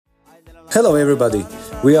Hello everybody,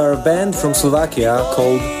 we are a band from Slovakia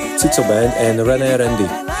called Cico Band and René Randy.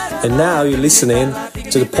 And now you're listening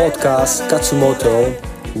to the podcast Katsumoto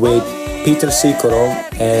with Petr Sykora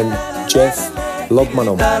and Jeff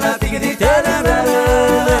Lobmanom.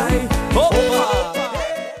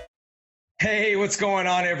 Hey, what's going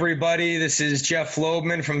on everybody? This is Jeff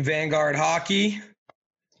Lobman from Vanguard Hockey.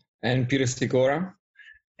 And Petr Sykora.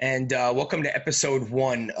 And welcome to episode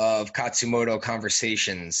 1 of Katsumoto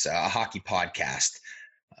Conversations, a hockey podcast.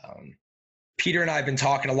 Peter and I have been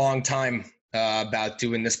talking a long time about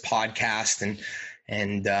doing this podcast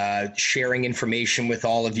and sharing information with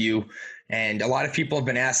all of you. And a lot of people have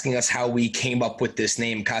been asking us how we came up with this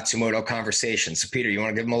name, Katsumoto Conversations. So Peter, you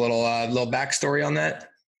want to give them a little backstory on that?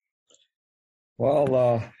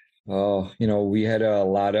 Well, we had a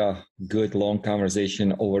lot of good long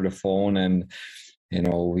conversation over the phone, and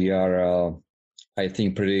we are, I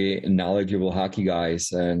think, pretty knowledgeable hockey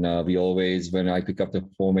guys. And we always, when I pick up the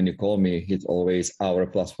phone, when you call me, it's always hour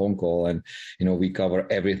plus phone call. And, we cover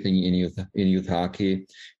everything in youth hockey.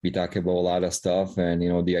 We talk about a lot of stuff. And,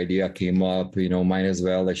 the idea came up, might as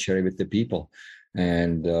well let's share it with the people.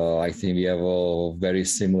 And I think we have a very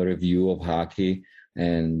similar view of hockey.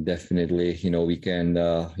 And definitely, we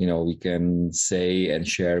can say and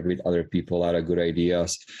share with other people a lot of good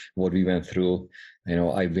ideas, what we went through.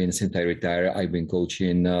 Since I retired, I've been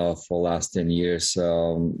coaching for last 10 years,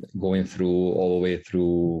 going through all the way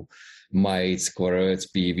through mites, quarters,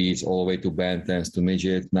 PVs, all the way to bantams, to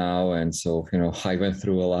midget now. And so, I went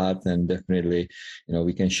through a lot, and definitely,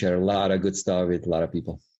 we can share a lot of good stuff with a lot of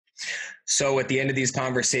people. So at the end of these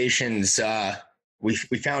conversations, we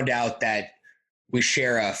found out that we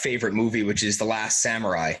share a favorite movie, which is The Last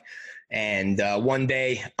Samurai. And one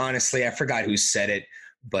day, honestly, I forgot who said it,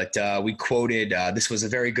 but we quoted, this was a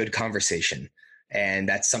very good conversation. And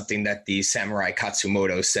that's something that the samurai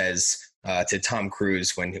Katsumoto says to Tom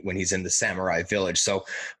Cruise when he's in the samurai village. So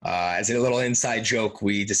as a little inside joke,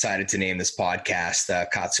 we decided to name this podcast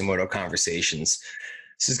Katsumoto Conversations.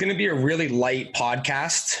 This is going to be a really light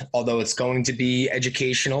podcast, although it's going to be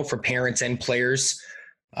educational for parents and players.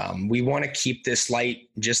 We want to keep this light,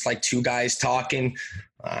 just like two guys talking.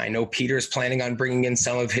 I know Peter's planning on bringing in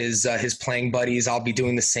some of his playing buddies. I'll be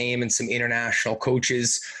doing the same, and some international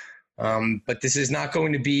coaches. But this is not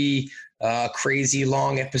going to be crazy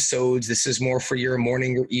long episodes. This is more for your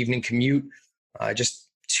morning or evening commute. Just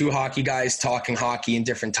two hockey guys talking hockey and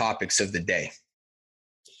different topics of the day.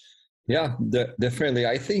 Yeah, definitely.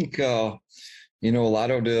 I think, a lot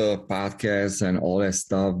of the podcasts and all that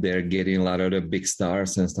stuff, they're getting a lot of the big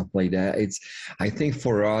stars and stuff like that. I think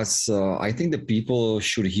for us, I think the people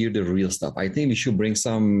should hear the real stuff. I think we should bring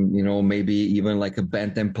some, maybe even like a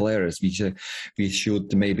bantam players. We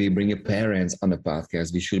should maybe bring your parents on the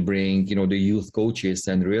podcast. We should bring, the youth coaches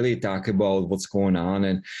and really talk about what's going on.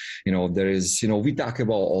 And, there is, we talk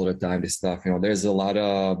about all the time this stuff. There's a lot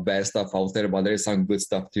of bad stuff out there, but there's some good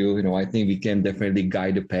stuff too. I think we can definitely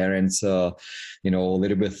guide the parents, a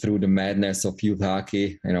little bit through the madness of youth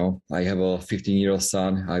hockey. I have a 15-year-old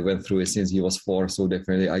son. I went through it since he was 4. So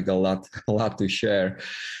definitely I got a lot to share.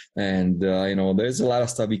 And, there's a lot of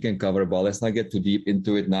stuff we can cover, but let's not get too deep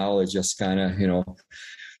into it now. Let's just kind of,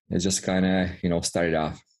 start it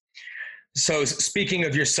off. So speaking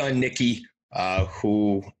of your son, Nicky,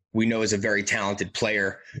 who we know is a very talented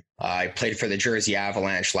player, I played for the Jersey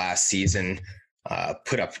Avalanche last season,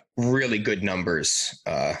 put up really good numbers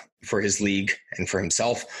for his league and for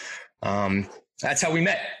himself. That's how we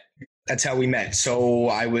met. So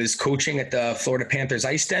I was coaching at the Florida Panthers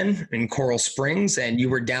Ice Den in Coral Springs, and you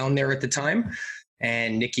were down there at the time,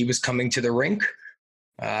 and Nicky was coming to the rink,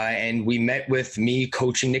 and we met with me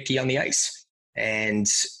coaching Nicky on the ice. And,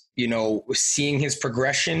 seeing his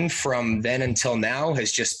progression from then until now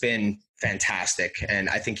has just been fantastic. And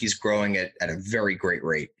I think he's growing at a very great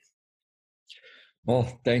rate.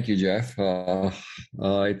 Well, thank you, Jeff. He's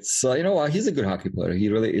a good hockey player. He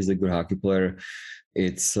really is a good hockey player.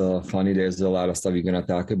 It's funny. There's a lot of stuff we're going to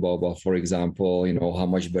talk about. But for example, how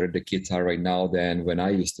much better the kids are right now than when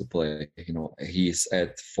I used to play. He's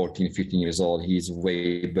at 14, 15 years old. He's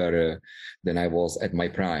way better than I was at my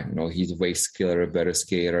prime. He's way skiller, better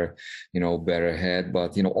skater, better head.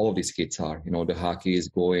 But, all of these kids are, the hockey is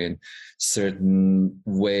going certain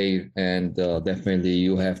way. And definitely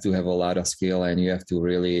you have to have a lot of skill, and you have to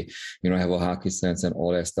really, have a hockey sense and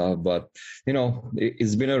all that stuff. But,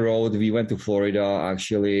 it's been a road. We went to Florida.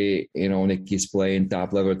 Actually, Nicky's playing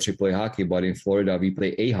top level AAA hockey, but in Florida we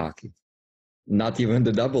play A hockey. not even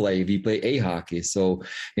the double A, we play A hockey. So,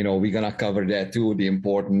 we're going to cover that too, the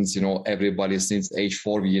importance, everybody since age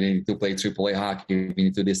 4, we need to play triple A hockey, we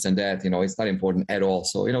need to this and that, it's not important at all.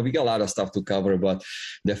 So, we got a lot of stuff to cover, but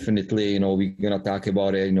definitely, we're going to talk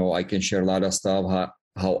about it. I can share a lot of stuff,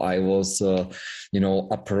 how I was,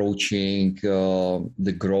 approaching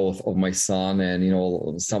the growth of my son.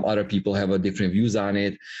 And, some other people have a different views on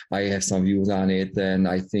it. I have some views on it. And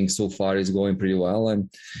I think so far it's going pretty well. And,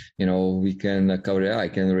 we can cover it. I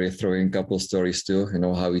can really throw in a couple of stories too,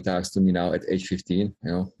 how he talks to me now at age 15.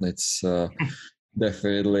 It's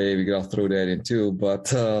definitely, we got to throw that in too.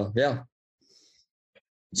 But yeah.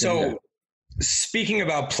 So, speaking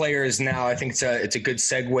about players now, I think it's a good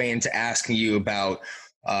segue into asking you about,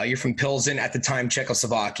 you're from Pilsen, at the time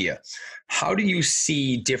Czechoslovakia. How do you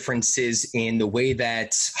see differences in the way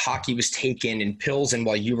that hockey was taken in Pilsen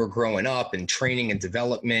while you were growing up, and training and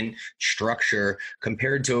development structure,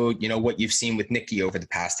 compared to, what you've seen with Nicky over the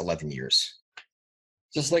past 11 years?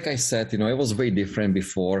 Just like I said, it was way different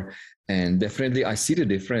before. And definitely I see the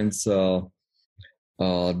difference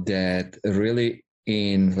that really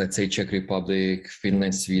in, let's say, Czech Republic,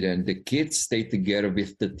 Finland, Sweden, the kids stay together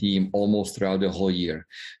with the team almost throughout the whole year.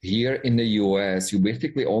 Here in the US, you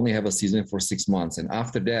basically only have a season for 6 months. And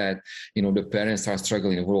after that, the parents are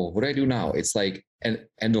struggling. Well, what do I do now? It's like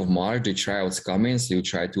end of March, the tryouts come in. So you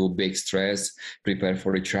try to bake stress, prepare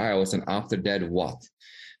for the tryouts. And after that, what?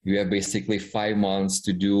 You have basically 5 months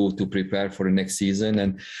to prepare for the next season.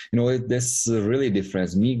 And, that's really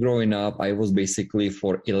different. Me growing up, I was basically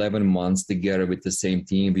for 11 months together with the same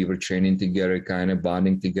team. We were training together, kind of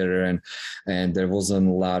bonding together. And there wasn't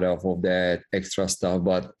a lot of that extra stuff.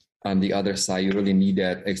 But on the other side, you really need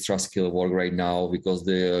that extra skill work right now, because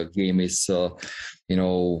the game is,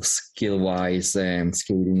 skill-wise and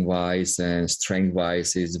skating-wise and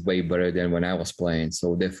strength-wise is way better than when I was playing.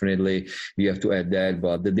 So definitely you have to add that.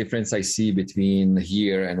 But the difference I see between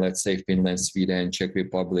here and, let's say, Finland, Sweden, Czech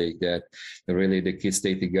Republic, that really the kids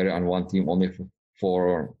stay together on one team only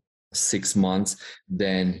for 6 months.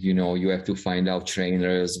 Then, you have to find out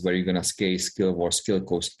trainers, where you're going to skate, skill work, skill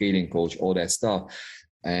coach, skating coach, all that stuff.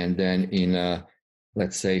 And then in,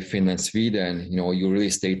 let's say, Finland, Sweden, you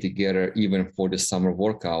really stay together even for the summer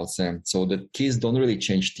workouts. And so the kids don't really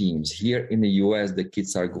change teams. Here in the US, the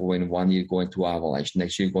kids are going 1 year going to Avalanche,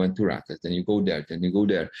 next year going to Rockets, then you go there, then you go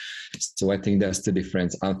there. So I think that's the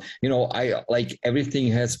difference. I like,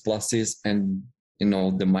 everything has pluses and,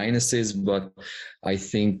 the minuses, but I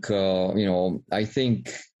think, I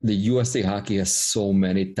think the USA hockey has so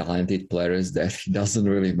many talented players that it doesn't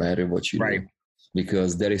really matter what you do.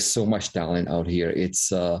 Because there is so much talent out here.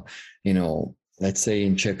 It's, let's say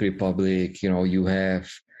in Czech Republic, you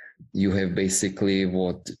have basically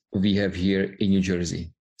what we have here in New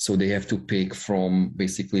Jersey. So they have to pick from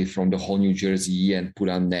the whole New Jersey and put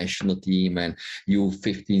on national team, and you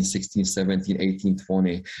 15, 16, 17, 18,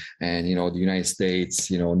 20. And, the United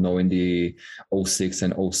States, knowing the 06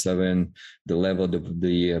 and 07, the level,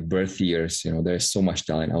 the birth years, there's so much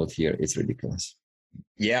talent out here. It's ridiculous.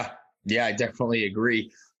 Yeah, I definitely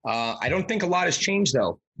agree. I don't think a lot has changed,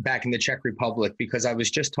 though, back in the Czech Republic, because I was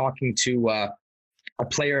just talking to a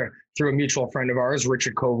player through a mutual friend of ours,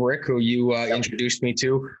 Richard Kovarik, who you introduced me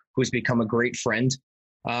to, who's become a great friend.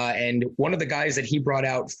 And one of the guys that he brought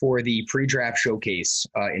out for the pre-draft showcase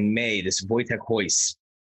in May, this Wojtek Hojs,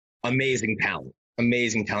 amazing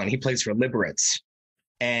talent. He plays for Liberec.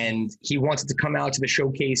 And he wanted to come out to the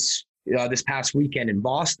showcase this past weekend in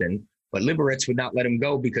Boston, but Liberec would not let him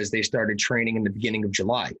go because they started training in the beginning of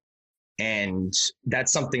July. And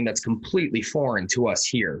that's something that's completely foreign to us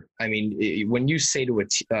here. I mean, when you say to a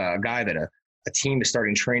guy that a team is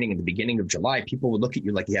starting training in the beginning of July, people would look at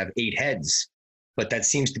you like you have 8 heads. But that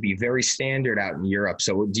seems to be very standard out in Europe.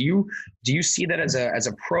 So do you see that as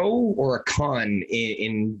a pro or a con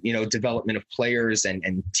in development of players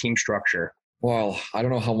and team structure? Well, I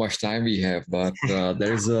don't know how much time we have, but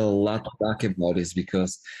there's a lot to talk about this,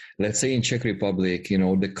 because let's say in Czech Republic,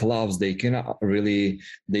 the clubs, they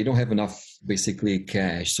don't have enough basically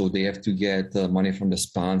cash. So they have to get money from the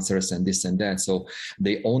sponsors and this and that. So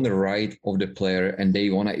they own the right of the player, and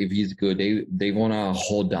if he's good, they want to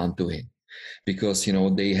hold on to him. Because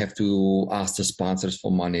they have to ask the sponsors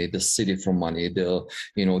for money, the city for money,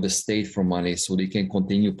 the state for money, so they can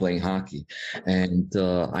continue playing hockey. And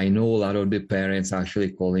I know a lot of the parents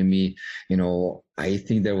actually calling me. I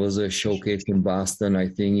think there was a showcase in Boston, I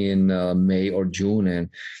think in May or June, and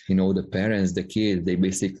the parents, the kids, they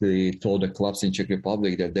basically told the clubs in Czech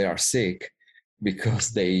Republic that they are sick.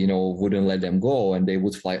 because they, wouldn't let them go, and they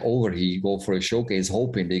would fly over here, go for a showcase,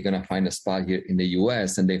 hoping they're going to find a spot here in the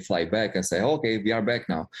US, and they fly back and say, okay, we are back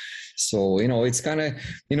now. So, it's kind of,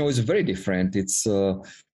 it's very different. It's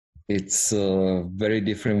a very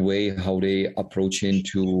different way how they approaching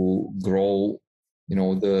to grow,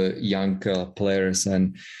 the young players.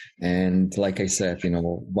 And like I said,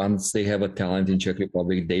 once they have a talent in Czech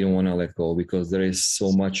Republic, they don't want to let go, because there is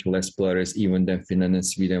so much less players even than Finland and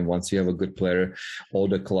Sweden. Once you have a good player, all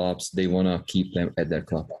the clubs, they want to keep them at their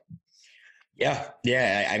club. Yeah.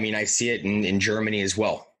 I mean, I see it in Germany as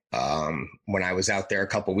well. When I was out there a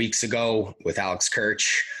couple of weeks ago with Alex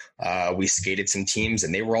Kirch, we skated some teams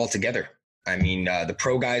and they were all together. I mean, the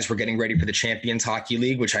pro guys were getting ready for the Champions Hockey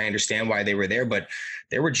League, which I understand why they were there, but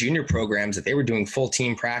there were junior programs that they were doing full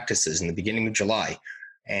team practices in the beginning of July.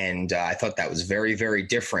 And I thought that was very, very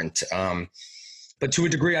different. But to a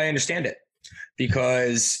degree, I understand it,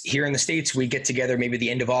 because here in the States, we get together maybe the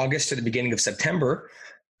end of August or the beginning of September.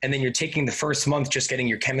 And then you're taking the first month just getting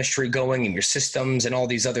your chemistry going and your systems and all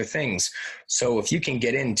these other things. So if you can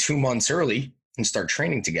get in 2 months early and start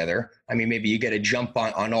training together, I mean, maybe you get a jump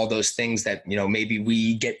on all those things that, maybe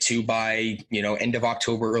we get to by, end of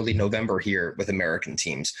October, early November here with American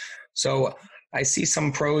teams. So I see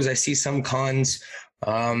some pros, I see some cons.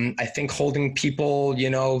 I think holding people,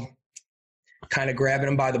 kind of grabbing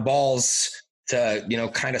them by the balls to,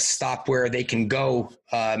 kind of stop where they can go,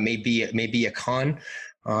 maybe a con.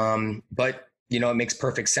 But it makes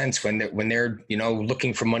perfect sense when they're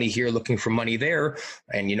looking for money here, looking for money there,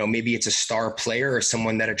 and maybe it's a star player or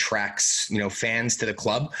someone that attracts fans to the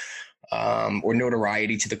club, or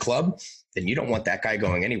notoriety to the club. Then you don't want that guy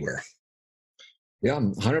going anywhere. Yeah,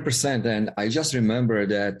 100%. And I just remember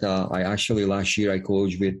that I actually last year I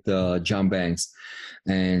coached with John Banks,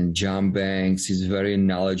 and John Banks is a very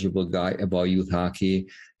knowledgeable guy about youth hockey.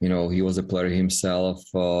 He was a player himself.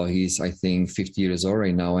 He's, I think, 50 years old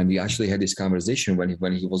right now. And we actually had this conversation when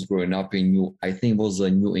he was growing up in New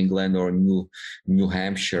England or New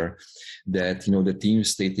Hampshire, that, the teams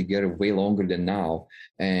stayed together way longer than now.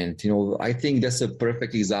 And, I think that's a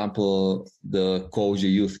perfect example, the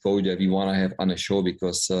youth coach that we want to have on the show,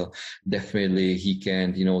 because definitely he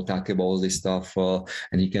can, talk about all this stuff,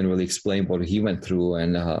 and he can really explain what he went through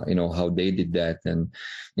and, how they did that. And,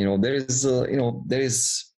 there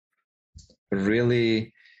is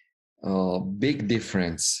really big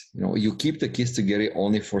difference. You keep the kids together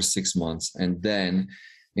only for 6 months, and then,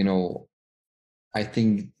 I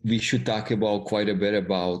think we should talk about quite a bit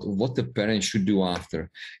about what the parents should do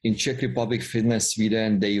after. In Czech Republic, Finland,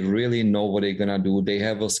 Sweden, they really know what they're going to do. They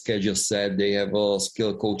have a schedule set. They have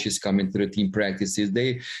skilled coaches coming to the team practices.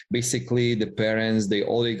 They basically, the parents, they're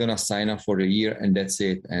going to sign up for the year, and that's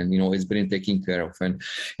it. And, it's been taken care of. And,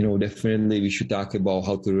 definitely we should talk about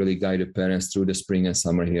how to really guide the parents through the spring and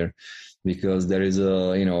summer here, because there is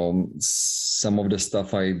some of the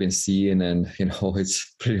stuff I've been seeing, and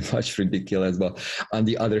it's pretty much ridiculous. But on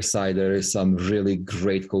the other side, there is some really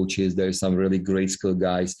great coaches. There is some really great skilled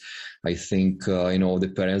guys. I think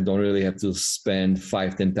the parents don't really have to spend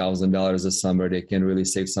 $5,000-$10,000 a summer. They can really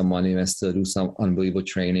save some money and still do some unbelievable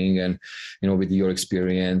training. And with your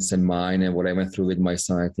experience and mine and what I went through with my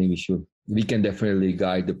son, I think we can definitely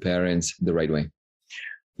guide the parents the right way.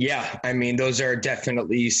 Yeah, I mean, those are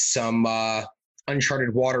definitely some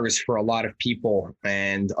uncharted waters for a lot of people.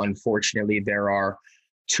 And unfortunately, there are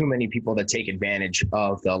too many people that take advantage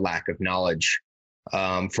of the lack of knowledge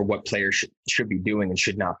for what players should be doing and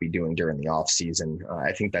should not be doing during the off season.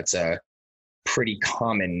 I think that's a pretty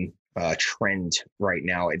common trend right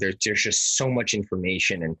now. There's just so much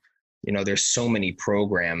information, and, there's so many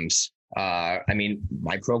programs. I mean,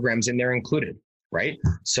 my program's in there included, right?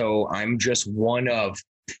 So I'm just one of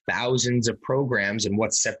thousands of programs, and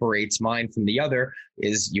what separates mine from the other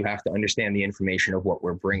is you have to understand the information of what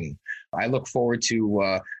we're bringing. I look forward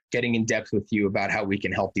to getting in depth with you about how we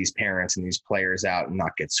can help these parents and these players out and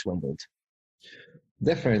not get swindled.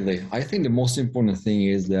 Definitely. I think the most important thing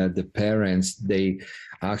is that the parents, they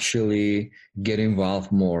actually get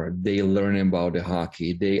involved more. They learn about the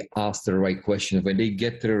hockey. They ask the right questions. When they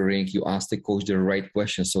get to the rink, you ask the coach the right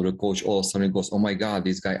questions. So the coach all of a sudden goes, oh my God,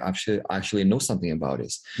 this guy actually knows something about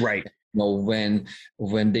this. Right.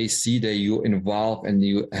 When they see that you involved and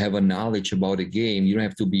you have a knowledge about the game, you don't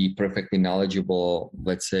have to be perfectly knowledgeable,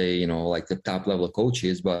 let's say, like the top level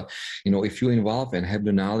coaches, but, if you involve and have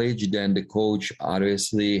the knowledge, then the coach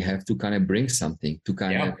obviously have to kind of bring something to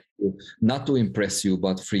kind of, not to impress you,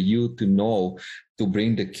 but for you to know, to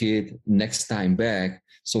bring the kid next time back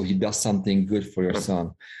so he does something good for your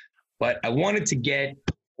son. But I wanted to get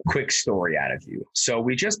a quick story out of you. So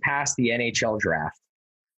we just passed the NHL draft.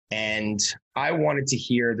 And I wanted to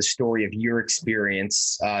hear the story of your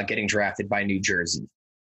experience getting drafted by New Jersey.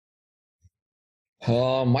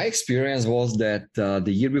 My experience was that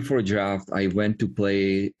the year before draft, I went to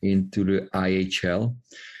play into the IHL.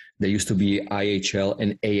 There used to be IHL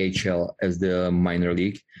and AHL as the minor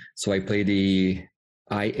league. So I played the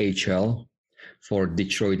IHL for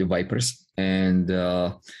Detroit Vipers. And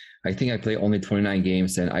I think I played only 29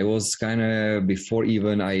 games. And I was kind of, before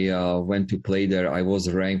even I went to play there, I was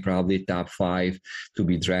ranked probably top 5 to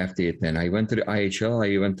be drafted. And I went to the IHL,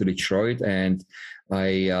 I went to Detroit, and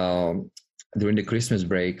during the Christmas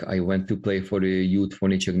break, I went to play for the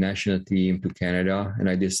U20 Czech national team to Canada, and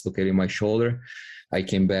I dislocated my shoulder. I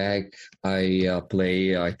came back. I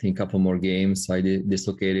played, I think, a couple more games. I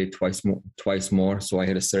dislocated twice more, so I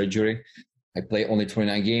had a surgery. I played only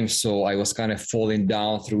 29 games, so I was kind of falling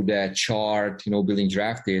down through that chart, being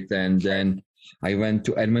drafted. And then I went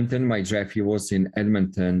to Edmonton. My draft year was in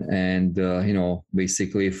Edmonton. And,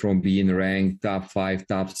 basically from being ranked top 5,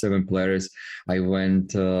 top 7 players, I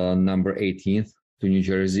went number 18th to New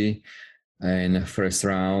Jersey in the first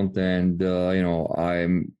round. And,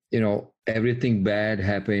 everything bad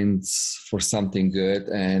happens for something good.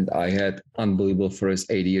 And I had unbelievable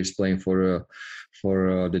first 8 years playing for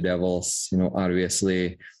the Devils.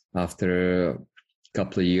 Obviously, after a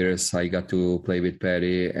couple of years, I got to play with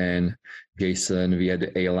Petr and Jason. We had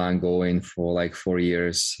the A-line going for like 4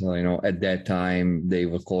 years. At that time, they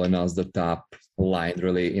were calling us the top line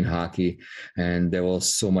really in hockey, and that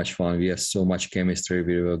was so much fun. We had so much chemistry.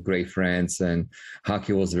 We were great friends, and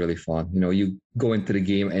hockey was really fun. You go into the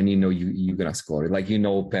game and you're gonna score. Like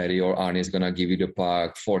Petr or Arnie is gonna give you the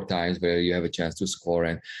puck 4 times where you have a chance to score,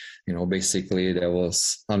 and basically that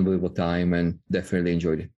was unbelievable time, and definitely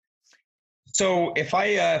enjoyed it. So if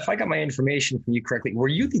I got my information from you correctly, were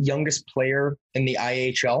you the youngest player in the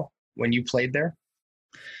IHL when you played there?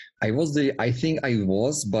 I think I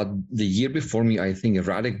was, but the year before me, I think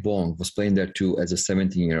Radek Bong was playing there too as a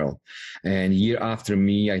 17-year-old. And year after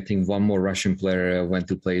me, I think one more Russian player went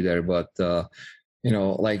to play there. But,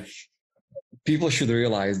 people should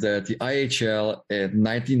realize that the IHL in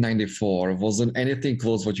 1994 wasn't anything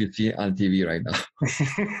close what you see on TV right now.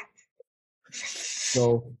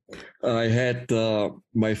 So I had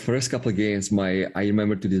my first couple of games, I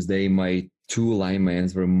remember to this day, my 2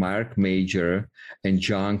 linemen were Mark Major and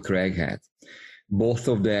John Craighead. Both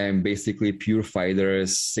of them basically pure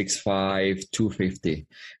fighters, 6'5", 250.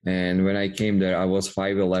 And when I came there, I was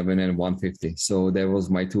 5'11" and 150. So that was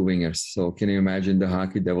my 2 wingers. So can you imagine the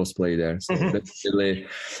hockey that was played there? So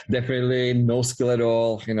definitely no skill at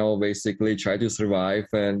all. Basically try to survive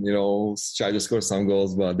and, try to score some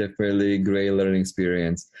goals, but definitely great learning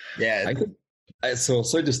experience. Yeah. So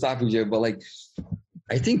sorry to stop you, but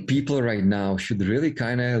I think people right now should really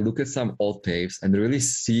kind of look at some old tapes and really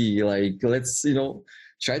see, let's,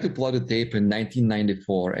 try to pull out the tape in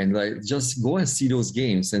 1994 and just go and see those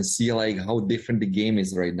games and see how different the game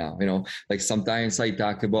is right now. Sometimes I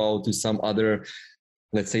talk about to some other,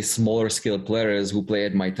 let's say, smaller scale players who play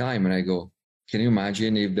at my time, and I go, can you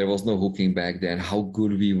imagine if there was no hooking back then, how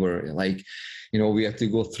good we were? We have to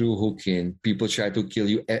go through hooking. People try to kill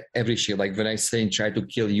you every shift. Like when I say try to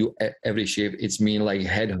kill you every shift, it's mean like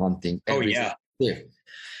head hunting. Yeah. Shift.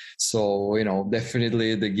 So,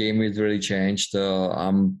 definitely the game is really changed.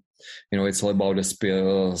 It's all about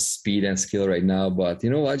the speed and skill right now. But,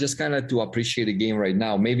 I just kind of to appreciate the game right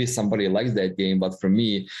now. Maybe somebody likes that game. But for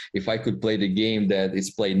me, if I could play the game that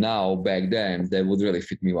is played now back then, that would really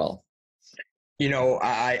fit me well.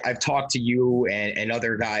 I've talked to you and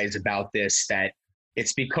other guys about this, that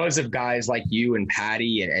it's because of guys like you and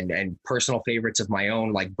Patty and personal favorites of my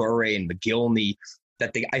own, like Bure and McGillney,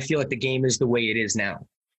 that I feel like the game is the way it is now.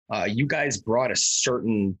 You guys brought a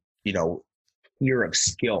certain, tier of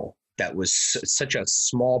skill that was such a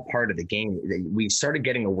small part of the game. We started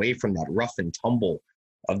getting away from that rough and tumble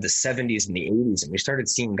of the 70s and the 80s, and we started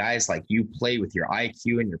seeing guys like you play with your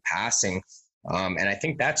IQ and your passing. And I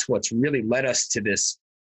think that's what's really led us to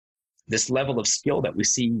this level of skill that we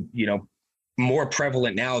see, more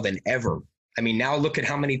prevalent now than ever. I mean, now look at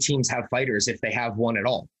how many teams have fighters, if they have one at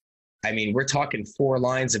all. I mean, we're talking 4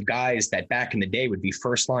 lines of guys that back in the day would be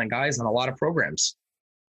first line guys on a lot of programs.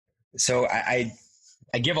 So I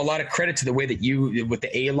give a lot of credit to the way that you, with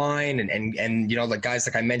the A line and the guys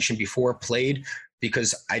like I mentioned before played,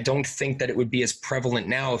 because I don't think that it would be as prevalent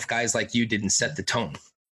now if guys like you didn't set the tone.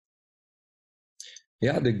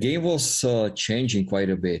 Yeah, the game was changing quite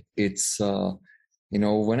a bit. It's,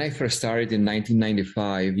 when I first started in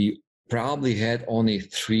 1995, we probably had only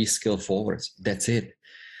 3 skilled forwards. That's it.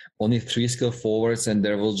 Only 3 skilled forwards, and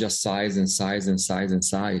there was just size and size and size and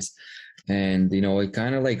size. And, it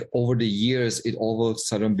kind of like over the years, it all of a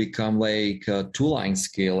sudden become like a 2-line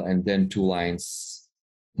skill and then 2 lines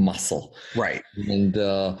muscle. Right. And,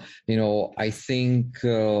 I think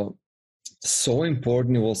so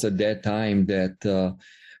important it was at that time that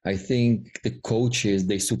I think the coaches,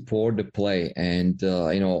 they support the play. And,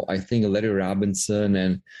 I think Larry Robinson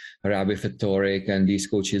and Rabbi Fetorik and these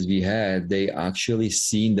coaches we had, they actually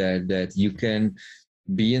seen that you can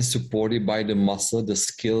being supported by the muscle, the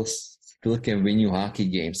skills still can win you hockey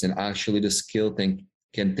games. And actually the skill thing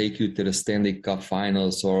can take you to the Stanley Cup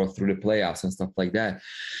finals or through the playoffs and stuff like that.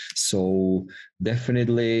 So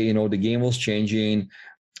definitely, the game was changing.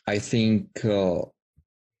 I think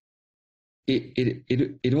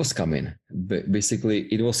it was coming.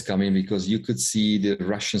 Basically, it was coming because you could see the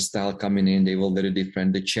Russian style coming in. They were a little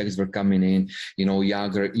different. The Czechs were coming in.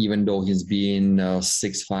 Jagr, even though he's been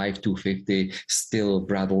 6'5", 250, still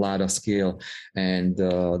brought a lot of skill. And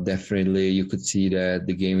definitely, you could see that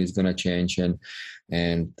the game is gonna change.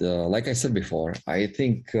 And like I said before, I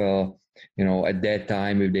think. At that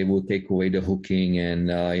time, if they would take away the hooking and,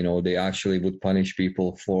 they actually would punish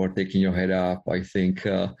people for taking your head up, I think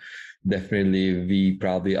definitely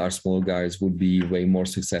our small guys would be way more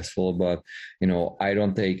successful. But, I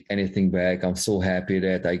don't take anything back. I'm so happy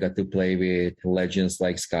that I got to play with legends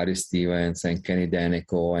like Scotty Stevens and Kenny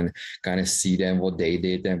Danico and kind of see them, what they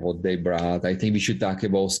did and what they brought. I think we should talk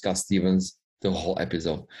about Scott Stevens the whole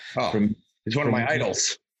episode. Oh, he's one of my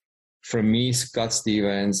idols. For me, Scott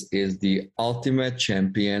Stevens is the ultimate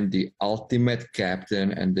champion, the ultimate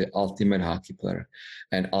captain, and the ultimate hockey player,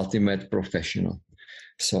 and ultimate professional.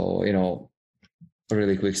 So, a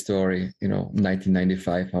really quick story.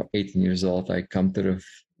 1995, I'm 18 years old. I come to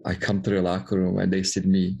the locker room and they sit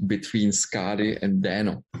me between Scotty and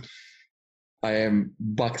Dano. I am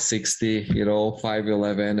 $160,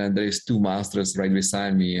 5'11", and there's 2 masters right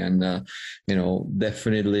beside me. And,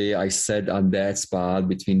 definitely I sat on that spot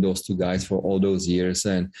between those 2 guys for all those years.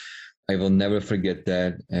 And I will never forget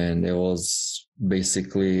that. And it was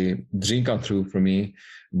basically a dream come true for me.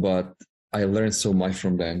 But I learned so much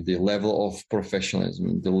from them, the level of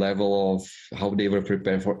professionalism, the level of how they were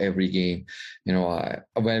prepared for every game.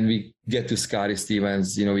 When we get to Scotty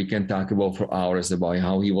Stevens, we can talk about for hours about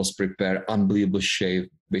how he was prepared, unbelievable shape,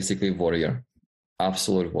 basically warrior,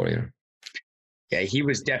 absolute warrior. Yeah, he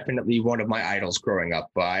was definitely one of my idols growing up.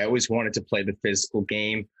 I always wanted to play the physical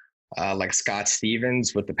game like Scott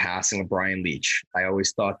Stevens with the passing of Brian Leach. I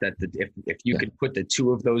always thought that if you could put the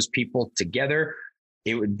 2 of those people together,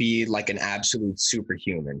 it would be like an absolute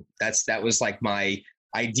superhuman. That was like my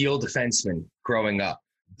ideal defenseman growing up.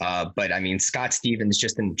 But I mean, Scott Stevens,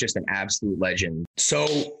 just an absolute legend. So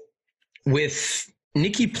with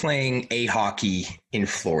Nicky playing A hockey in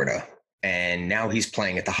Florida, and now he's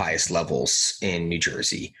playing at the highest levels in New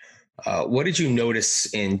Jersey, what did you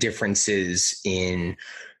notice in differences in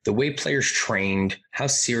the way players trained, how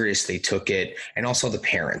serious they took it, and also the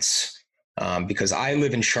parents? Because I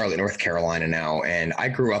live in Charlotte, North Carolina now, and I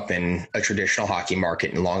grew up in a traditional hockey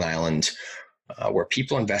market in Long Island where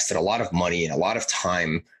people invested a lot of money and a lot of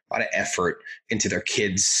time, a lot of effort into their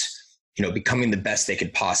kids, becoming the best they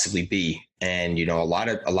could possibly be. And, a lot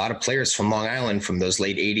of players from Long Island from those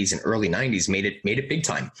late 80s and early 90s made it big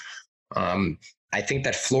time. I think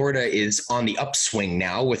that Florida is on the upswing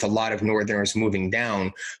now with a lot of Northerners moving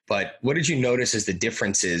down. But what did you notice as the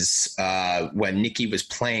differences when Nicky was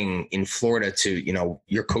playing in Florida to,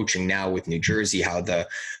 you're coaching now with New Jersey, how the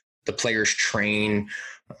players train,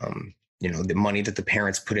 the money that the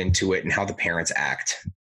parents put into it and how the parents act?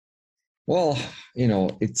 Well,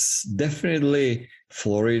 it's definitely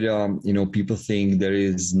Florida. People think there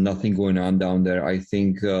is nothing going on down there. I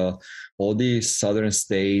think all the southern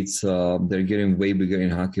states, they're getting way bigger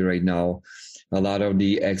in hockey right now. A lot of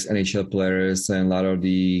the ex-NHL players and a lot of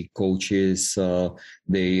the coaches,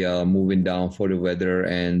 they moving down for the weather,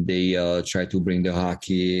 and they try to bring the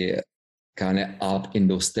hockey kind of up in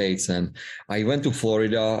those states. And I went to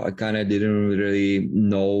Florida. I kind of didn't really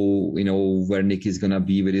know, where Nicky's going to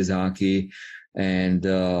be with his hockey. And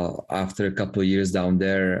after a couple of years down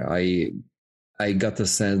there, I got the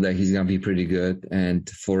sense that he's going to be pretty good. And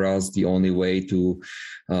for us, the only way to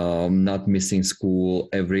not missing school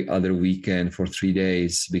every other weekend for 3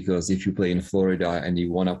 days, because if you play in Florida and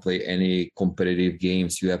you want to play any competitive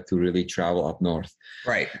games, you have to really travel up north.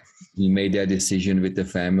 Right. We made that decision with the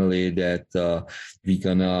family that we're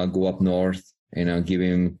going to go up north, give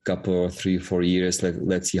him a couple, 3-4 years.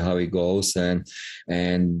 Let's see how it goes. And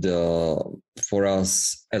for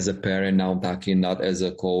us as a parent, now I'm talking not as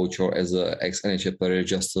a coach or as an ex-NHL player,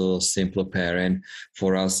 just a simple parent.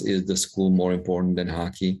 For us, is the school more important than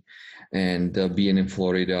hockey? And being in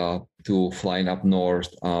Florida, to flying up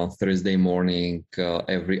north on Thursday morning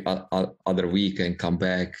every other week and come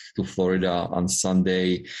back to Florida on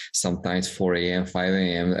Sunday, sometimes 4 a.m., 5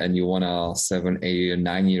 a.m., and you want a 7, 8, or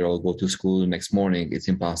 9-year-old go to school the next morning, it's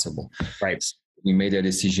impossible. Right. So we made a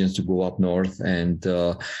decision to go up north, and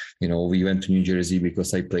we went to New Jersey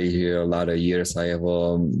because I played here a lot of years. I have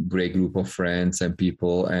a great group of friends and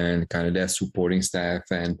people, and kind of their supporting staff,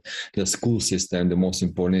 and the school system. The most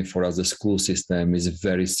important for us, the school system is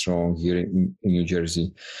very strong here in New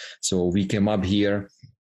Jersey. So we came up here.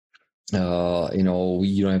 You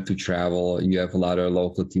don't have to travel. You have a lot of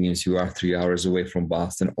local teams. You are 3 hours away from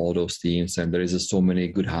Boston, all those teams, and there is so many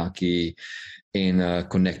good hockey in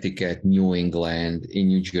Connecticut, New England, in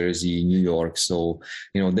New Jersey, New York. So,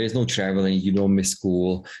 there's no traveling. You don't miss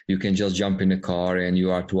school. You can just jump in the car and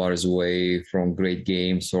you are 2 hours away from great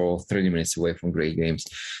games or 30 minutes away from great games.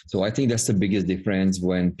 So I think that's the biggest difference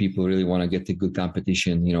when people really want to get to good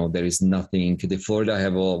competition. There is nothing. The Florida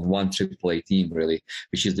have one AAA team really,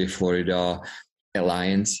 which is the Florida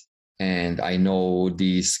Alliance. And I know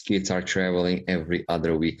these kids are traveling every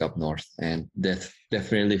other week up north. And that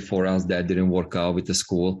definitely for us, that didn't work out with the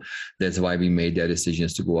school. That's why we made that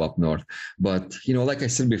decisions to go up north. But, like I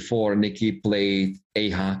said before, Nikki played A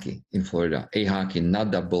hockey in Florida. A hockey,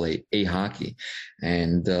 not AA, A hockey.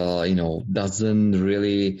 And, doesn't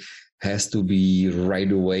really has to be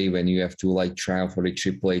right away when you have to travel for the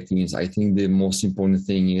AAA teams. I think the most important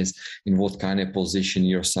thing is in what kind of position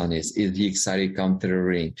your son is. Is he excited to come to the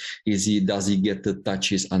ring? Does he get the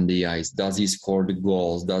touches on the ice? Does he score the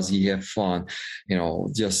goals? Does he have fun?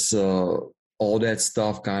 All that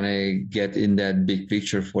stuff kind of get in that big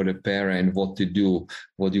picture for the parent, what to do,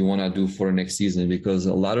 what do you want to do for the next season? Because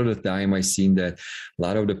a lot of the time I've seen that a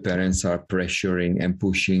lot of the parents are pressuring and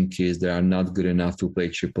pushing kids that are not good enough to play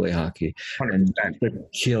AAA hockey. 100%.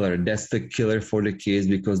 And that's the killer for the kids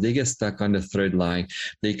because they get stuck on the third line.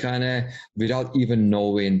 They kind of, without even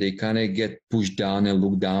knowing, they kind of get pushed down and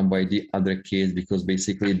looked down by the other kids because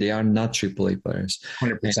basically they are not AAA players.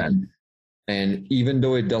 100%. And even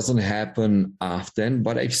though it doesn't happen often,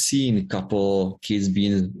 but I've seen a couple kids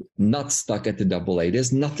being not stuck at the AA.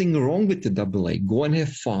 There's nothing wrong with the AA. Go and have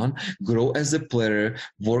fun, grow as a player,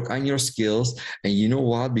 work on your skills. And you know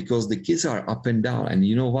what? Because the kids are up and down. And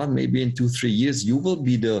you know what? Maybe in 2-3 years, you will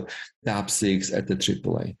be the top 6 at the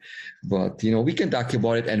AAA. But, we can talk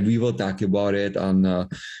about it and we will talk about it on,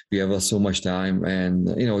 we have so much time. And,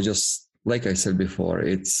 just like I said before,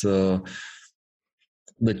 it's,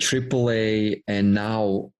 the AAA, and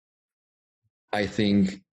now I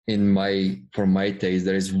think for my taste,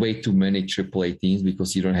 there is way too many AAA teams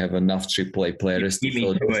because you don't have enough AAA players to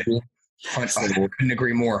fill those teams. I couldn't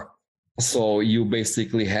agree more. So you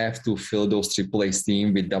basically have to fill those AAA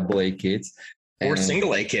teams with AA kids. Or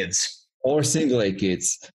single A kids. Or single A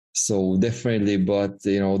kids. So definitely, but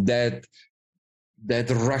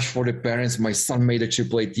that rush for the parents. My son made a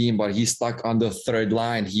AAA team, but he's stuck on the third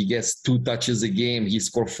line. He gets 2 touches a game. He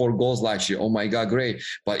scored 4 goals last year. Oh my God, great.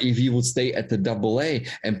 But if he would stay at the AA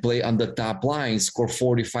and play on the top line, score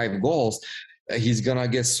 45 goals, he's going to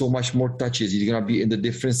get so much more touches. He's going to be in the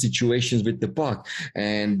different situations with the puck.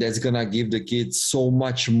 And that's going to give the kids so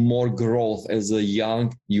much more growth as a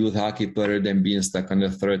young youth hockey player than being stuck on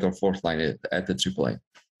the third or fourth line at the AAA.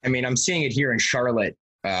 I mean, I'm seeing it here in Charlotte.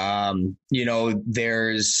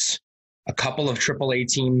 There's a couple of AAA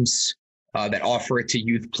teams that offer it to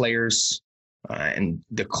youth players. And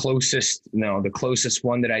the closest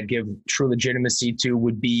one that I'd give true legitimacy to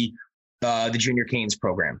would be the Junior Canes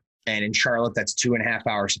program. And in Charlotte, that's 2.5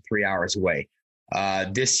 hours to 3 hours away.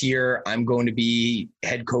 This year, I'm going to be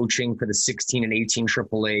head coaching for the 16 and 18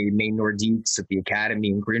 AAA Maine Nordiques at the Academy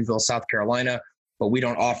in Greenville, South Carolina, but we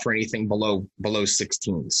don't offer anything below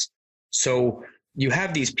 16s. So you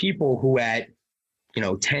have these people who at,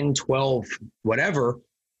 10, 12, whatever,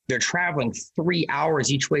 they're traveling 3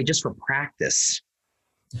 hours each way just for practice.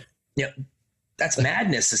 That's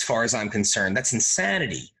madness as far as I'm concerned. That's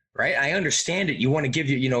insanity, right? I understand it. You want to give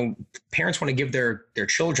parents want to give their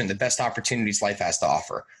children the best opportunities life has to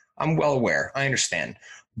offer. I'm well aware. I understand.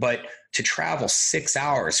 But to travel 6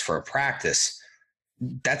 hours for a practice,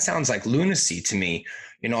 that sounds like lunacy to me.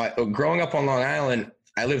 Growing up on Long Island,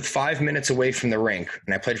 I lived 5 minutes away from the rink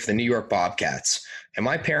and I played for the New York Bobcats. And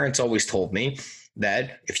my parents always told me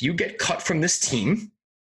that if you get cut from this team,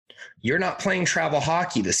 you're not playing travel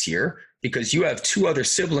hockey this year because you have 2 other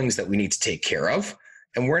siblings that we need to take care of.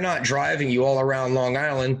 And we're not driving you all around Long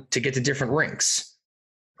Island to get to different rinks.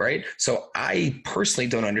 Right. So I personally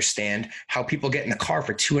don't understand how people get in the car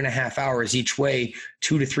for 2.5 hours each way,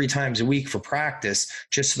 2 to 3 times a week for practice,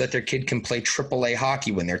 just so that their kid can play AAA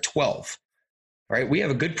hockey when they're 12. right? We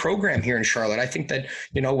have a good program here in Charlotte. I think that,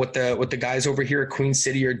 what the guys over here at Queen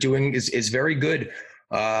City are doing is very good.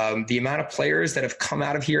 The amount of players that have come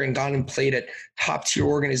out of here and gone and played at top tier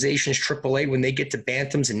organizations, AAA, when they get to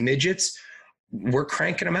bantams and midgets, we're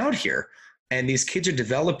cranking them out here. And these kids are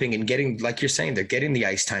developing and getting, like you're saying, they're getting the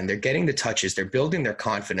ice time, they're getting the touches, they're building their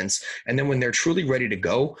confidence. And then when they're truly ready to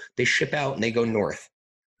go, they ship out and they go north.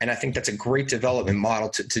 And I think that's a great development model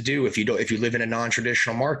to do if you live in a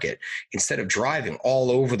non-traditional market. Instead of driving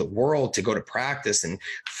all over the world to go to practice and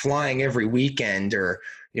flying every weekend, or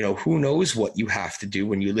who knows what you have to do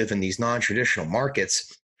when you live in these non-traditional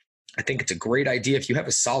markets. I think it's a great idea if you have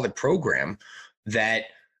a solid program that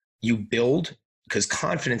you build, because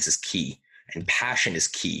confidence is key and passion is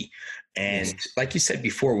key. And like you said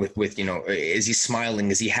before, with is he smiling?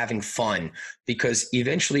 Is he having fun? Because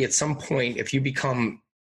eventually at some point, if you become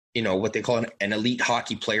what they call an elite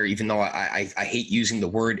hockey player, even though I hate using the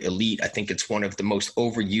word elite, I think it's one of the most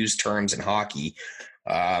overused terms in hockey.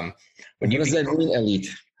 What does that mean, elite?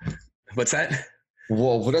 What's that?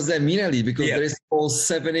 Well, what does that mean, elite? Because there is all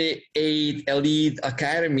 78 elite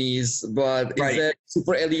academies, but is that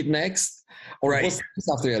super elite next? Or what's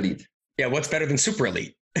after elite? Yeah, what's better than super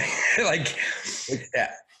elite?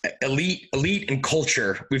 Elite and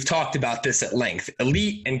culture. We've talked about this at length.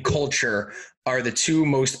 Elite and culture are the two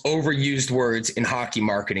most overused words in hockey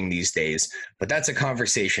marketing these days, but that's a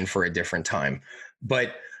conversation for a different time.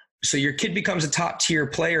 But so your kid becomes a top tier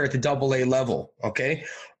player at the AA level. Okay.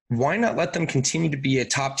 Why not let them continue to be a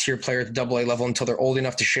top tier player at the AA level until they're old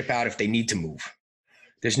enough to ship out if they need to move?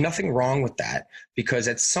 There's nothing wrong with that, because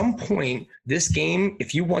at some point, this game,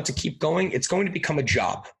 if you want to keep going, it's going to become a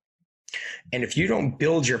job. And if you don't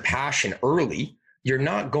build your passion early, you're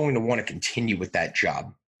not going to want to continue with that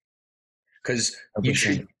job. Because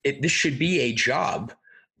this should be a job,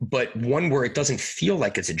 but one where it doesn't feel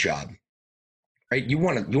like it's a job. Right? You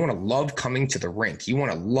want to love coming to the rink. You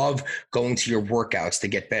want to love going to your workouts to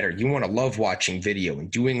get better. You want to love watching video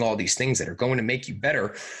and doing all these things that are going to make you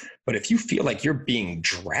better. But if you feel like you're being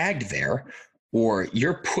dragged there, or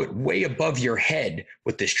you're put way above your head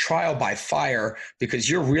with this trial by fire because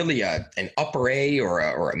you're really an upper A or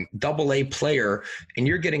a double A player, and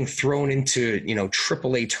you're getting thrown into,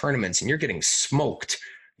 triple A tournaments and you're getting smoked,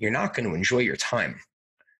 you're not going to enjoy your time.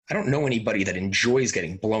 I don't know anybody that enjoys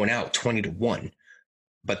getting blown out 20-1,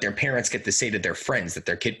 but their parents get to say to their friends that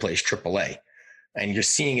their kid plays triple A. And you're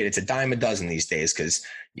seeing it. It's a dime a dozen these days, because,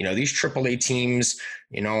 these AAA teams,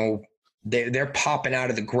 they're popping out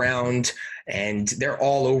of the ground and they're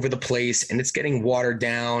all over the place, and it's getting watered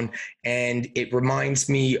down. And it reminds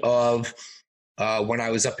me of when I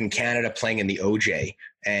was up in Canada playing in the OJ,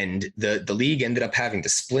 and the league ended up having to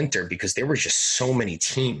splinter because there were just so many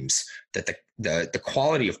teams that the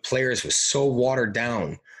quality of players was so watered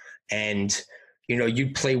down. And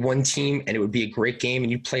you'd play one team and it would be a great game,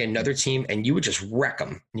 and you'd play another team and you would just wreck them.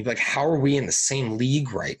 And you'd be like, how are we in the same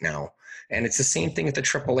league right now? And it's the same thing at the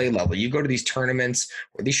AAA level. You go to these tournaments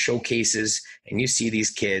or these showcases and you see these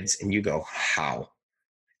kids and you go, how?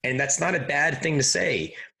 And that's not a bad thing to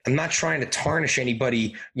say. I'm not trying to tarnish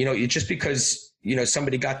anybody. Just because,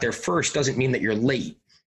 somebody got there first doesn't mean that you're late.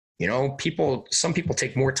 Some people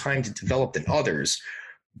take more time to develop than others.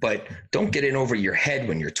 But don't get in over your head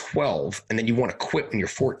when you're 12 and then you want to quit when you're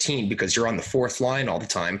 14 because you're on the fourth line all the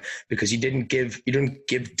time because you didn't give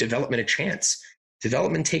development a chance.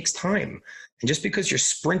 Development takes time. And just because you're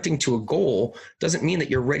sprinting to a goal doesn't mean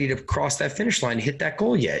that you're ready to cross that finish line and hit that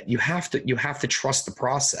goal yet. You have to trust the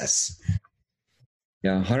process.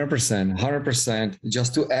 Yeah, 100%.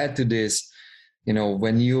 Just to add to this,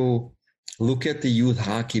 when you look at the youth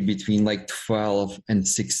hockey between like 12 and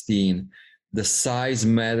 16, the size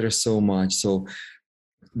matters so much. So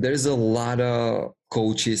there's a lot of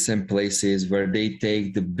coaches and places where they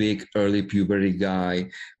take the big early puberty guy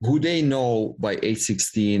who they know by age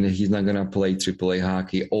 16 he's not going to play AAA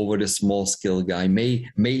hockey over the small skill guy,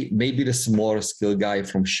 maybe the smaller skill guy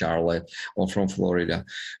from Charlotte or from Florida.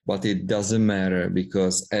 But it doesn't matter,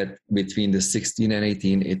 because between the 16 and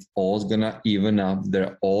 18, it's all going to even up.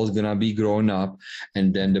 They're all going to be grown up,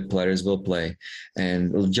 and then the players will play.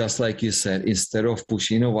 And just like you said, instead of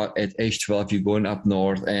pushing, at age 12, you're going up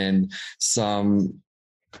north and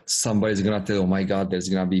somebody's going to tell, oh my God, there's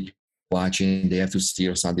going to be watching, they have to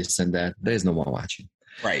steer some this and that. There's no one watching.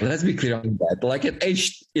 Right. Let's be clear on that. Like at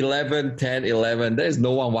age 11, there's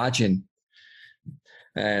no one watching.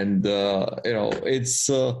 And, it's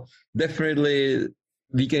definitely,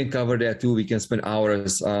 we can cover that too. We can spend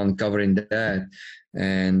hours on covering that.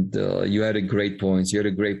 And you had a great points. You had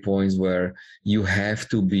a great points where you have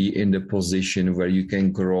to be in the position where you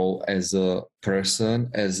can grow as a person,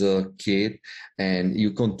 as a kid, and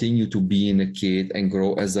you continue to be in a kid and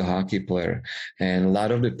grow as a hockey player. And a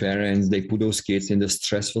lot of the parents, they put those kids in the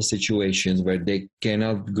stressful situations where they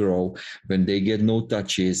cannot grow, when they get no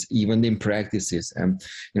touches, even in practices. And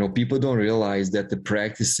people don't realize that the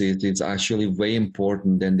practices is actually way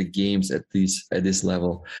important than the games at this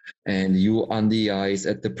level. And you on the ice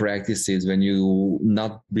at the practices, when you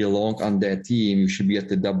not belong on that team, you should be at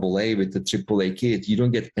the AA with the AAA kids. You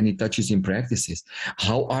don't get any touches in practices.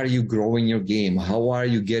 How are you growing your game? How are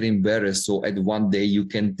you getting better so at one day you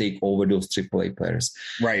can take over those AAA players?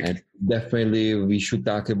 Right. And definitely we should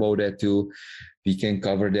talk about that too. We can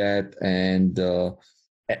cover that. And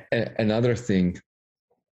another thing,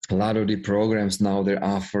 a lot of the programs now, they're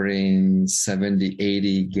offering 70,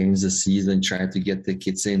 80 games a season, trying to get the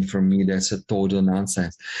kids in. For me, that's a total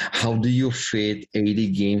nonsense. How do you fit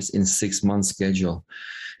 80 games in 6 month schedule?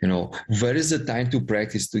 Where is the time to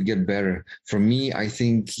practice to get better? For me, I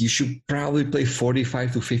think you should probably play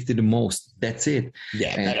 45 to 50 the most. That's it.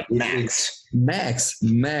 Yeah, and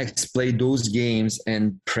max play those games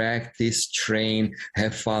and practice, train,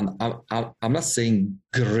 have fun. I'm not saying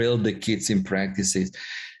grill the kids in practices.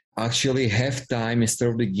 Actually have time instead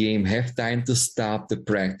of the game, have time to stop the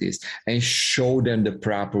practice and show them the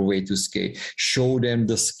proper way to skate, show them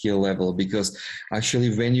the skill level. Because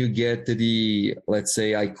actually when you get to let's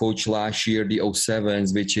say I coached last year, the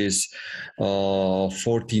 07s, which is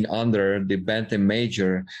 14 under, the Bantam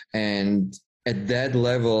Major, and at that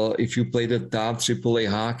level, if you play the top AAA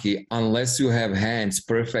hockey, unless you have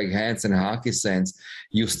perfect hands and hockey sense,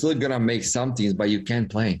 you're still gonna make some things, but you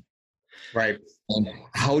can't play. Right. And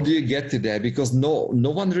how do you get to that? Because no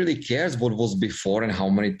one really cares what was before and how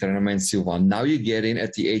many tournaments you won. Now you get in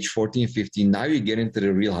at the age 14, 15. Now you get into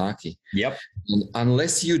the real hockey. Yep. And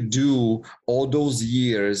unless you do all those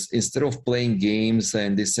years, instead of playing games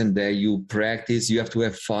and this and that, you practice, you have to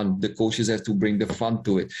have fun. The coaches have to bring the fun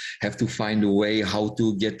to it, have to find a way how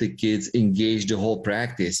to get the kids engaged the whole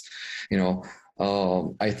practice.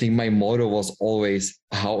 I think my motto was always,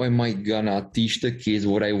 how am I gonna teach the kids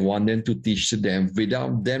what I want them to teach to them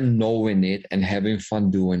without them knowing it and having fun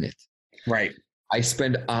doing it? Right. I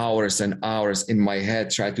spend hours and hours in my head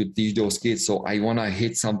trying to teach those kids. So I want to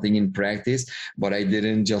hit something in practice, but I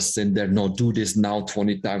didn't just sit there, no, do this now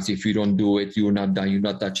 20 times. If you don't do it, you're not done. You're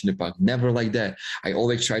not touching the puck. Never like that. I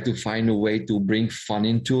always try to find a way to bring fun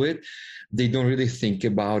into it. They don't really think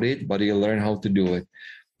about it, but they learn how to do it.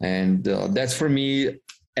 And that's for me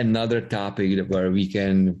another topic where we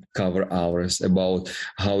can cover hours about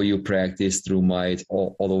how you practice through might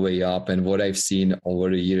all the way up and what I've seen over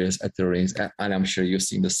the years at the rings. And I'm sure you've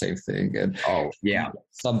seen the same thing. And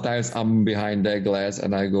sometimes I'm behind that glass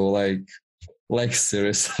and I go like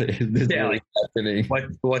seriously, this is really happening.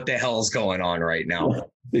 What the hell is going on right now?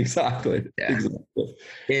 Exactly. Yeah.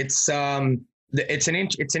 Exactly. It's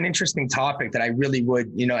an interesting topic that I really would,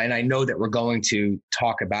 and I know that we're going to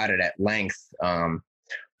talk about it at length. A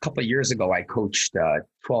couple of years ago, I coached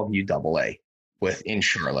 12U AA in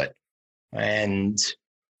Charlotte. And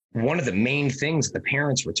one of the main things the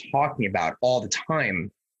parents were talking about all the time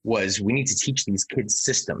was, we need to teach these kids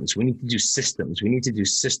systems. We need to do systems. We need to do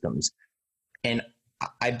systems. And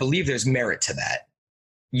I believe there's merit to that.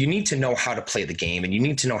 You need to know how to play the game and you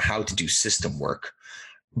need to know how to do system work.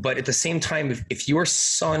 But at the same time, if your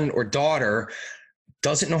son or daughter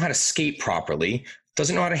doesn't know how to skate properly,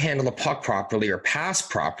 doesn't know how to handle a puck properly or pass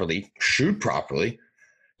properly, shoot properly,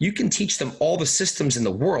 you can teach them all the systems in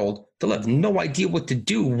the world. They'll have no idea what to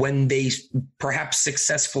do when they perhaps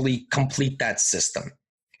successfully complete that system.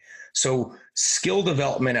 So skill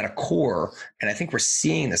development at a core, and I think we're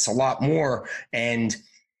seeing this a lot more. And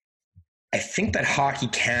I think that Hockey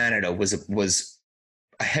Canada was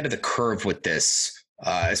ahead of the curve with this.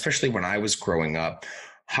 Especially when I was growing up.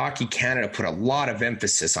 Hockey Canada put a lot of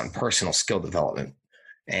emphasis on personal skill development.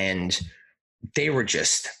 And they were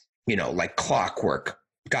just, like clockwork.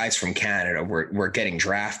 Guys from Canada were getting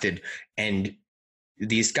drafted. And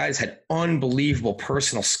these guys had unbelievable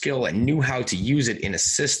personal skill and knew how to use it in a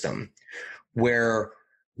system where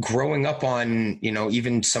growing up on,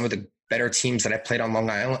 even some of the better teams that I played on Long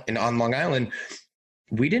Island,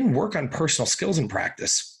 we didn't work on personal skills in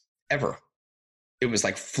practice ever. It was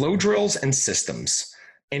like flow drills and systems.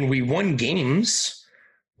 And we won games,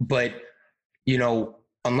 but,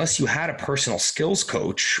 unless you had a personal skills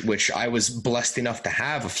coach, which I was blessed enough to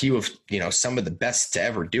have a few of, some of the best to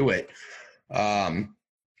ever do it,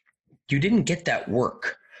 you didn't get that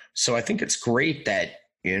work. So I think it's great that,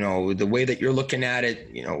 The way that you're looking at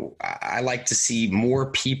it, I like to see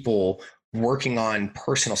more people working on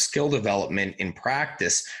personal skill development in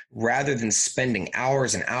practice rather than spending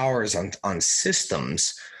hours and hours on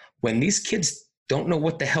systems when these kids don't know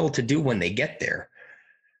what the hell to do when they get there,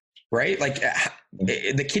 right? Like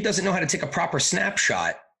the kid doesn't know how to take a proper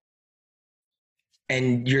snapshot,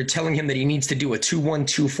 and you're telling him that he needs to do a 2-1,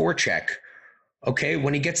 2-4 check. Okay,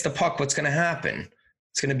 when he gets the puck, what's going to happen?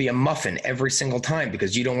 It's going to be a muffin every single time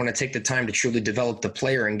because you don't want to take the time to truly develop the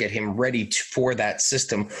player and get him ready for that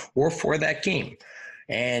system or for that game.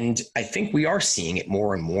 And I think we are seeing it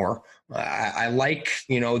more and more. I like,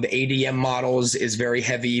 the ADM models is very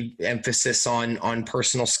heavy emphasis on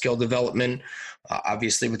personal skill development.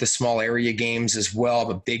 Obviously with the small area games as well.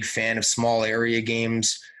 I'm a big fan of small area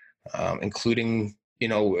games, including,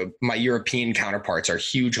 my European counterparts are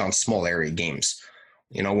huge on small area games.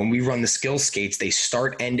 When we run the skill skates, they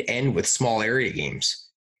start end to end with small area games.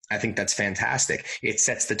 I think that's fantastic. It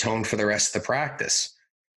sets the tone for the rest of the practice,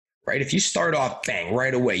 right? If you start off bang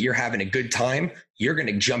right away, you're having a good time, you're going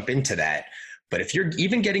to jump into that. But if you're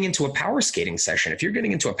even getting into a power skating session, and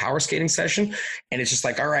it's just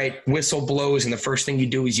like, all right, whistle blows, and the first thing you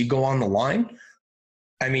do is you go on the line.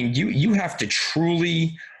 I mean, you have to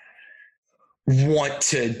truly want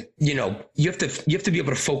to, you have to be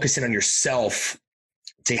able to focus in on yourself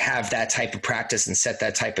to have that type of practice and set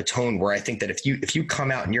that type of tone, where I think that if you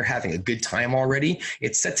come out and you're having a good time already,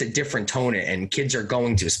 it sets a different tone, and kids are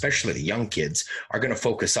going to, especially the young kids, are going to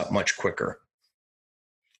focus up much quicker.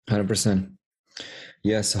 100%.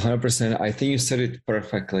 Yes, 100%. I think you said it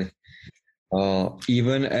perfectly.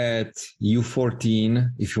 Even at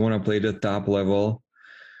U14, if you want to play the top level,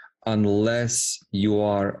 unless you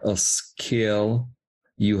are a skill,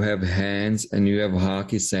 you have hands and you have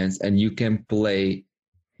hockey sense and you can play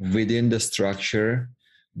within the structure,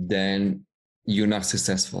 then you're not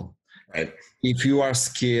successful. Right. If you are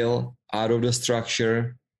skill out of the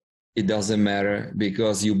structure, it doesn't matter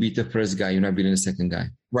because you beat the first guy, you're not beating the second guy.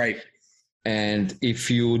 Right. And if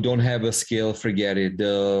you don't have a skill, forget it.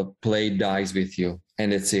 The play dies with you,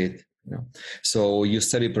 and that's it. So you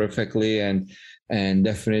study perfectly, and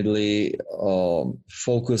definitely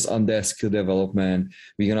focus on that skill development.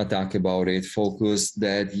 We're going to talk about it. Focus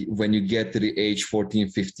that when you get to the age 14,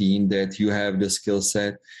 15, that you have the skill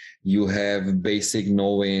set, you have basic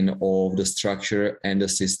knowing of the structure and the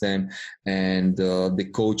system, and the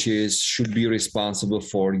coaches should be responsible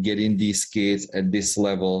for getting these kids at this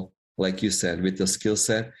level, like you said, with the skill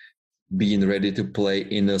set, being ready to play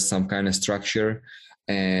in some kind of structure,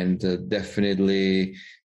 and definitely,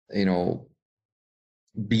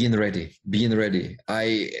 being ready.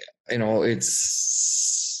 I've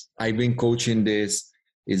been coaching this,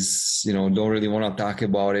 don't really want to talk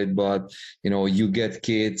about it, but you get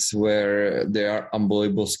kids where they are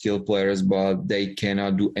unbelievable skill players, but they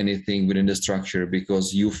cannot do anything within the structure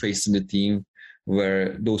because you facing the team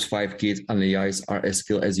where those 5 kids on the ice are as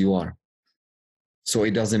skilled as you are. So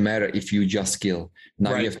it doesn't matter if you just skill.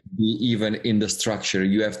 Now You have to be even in the structure.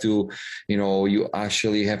 You have to, you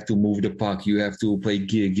actually have to move the puck. You have to play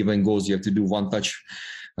give and goes. You have to do one-touch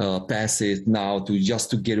passes now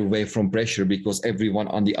to get away from pressure because everyone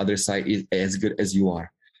on the other side is as good as you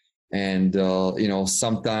are. And,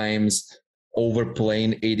 sometimes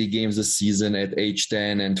overplaying 80 games a season at age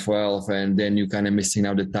 10 and 12, and then you kind of missing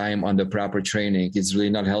out the time on the proper training. It's really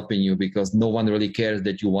not helping you because no one really cares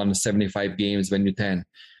that you won 75 games when you're 10.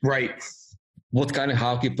 Right. What kind of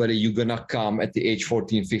hockey player you gonna come at the age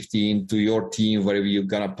 14, 15 to your team, wherever you're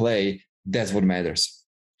gonna play? That's what matters.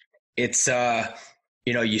 It's,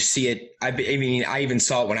 you see it. I even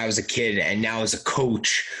saw it when I was a kid, and now as a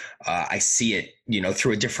coach, I see it,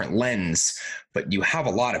 through a different lens. But you have a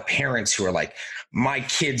lot of parents who are like, my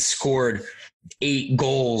kid scored 8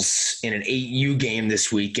 goals in an 8U game this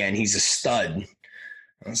weekend. He's a stud.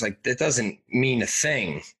 I was like, that doesn't mean a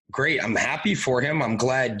thing. Great. I'm happy for him. I'm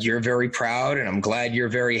glad you're very proud, and I'm glad you're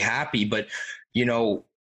very happy. But,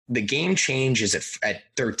 the game change is at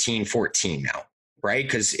 13, 14 now, right?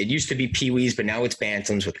 Because it used to be peewees, but now it's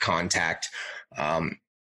bantams with contact.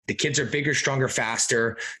 The kids are bigger, stronger,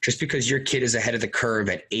 faster. Just because your kid is ahead of the curve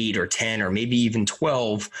at 8 or 10 or maybe even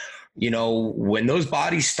 12, when those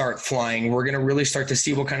bodies start flying, we're going to really start to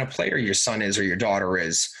see what kind of player your son is or your daughter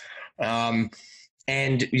is. And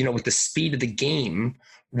with the speed of the game,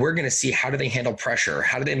 we're going to see, how do they handle pressure?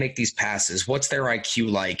 How do they make these passes? What's their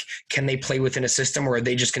IQ like? Can they play within a system, or are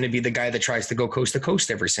they just going to be the guy that tries to go coast to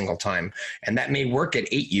coast every single time? And that may work at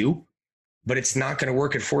 8U, but it's not going to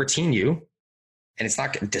work at 14U. And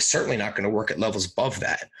it's certainly not going to work at levels above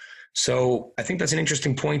that. So I think that's an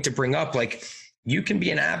interesting point to bring up. Like, you can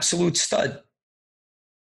be an absolute stud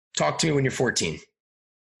talk to me when you're 14.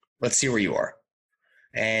 Let's see where you are.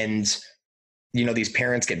 And, these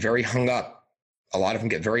parents get very hung up. A lot of them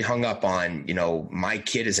get very hung up on, my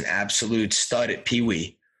kid is an absolute stud at Pee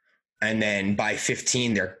Wee. And then by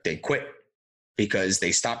 15, they quit because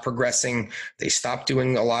they stop progressing. They stop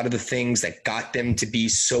doing a lot of the things that got them to be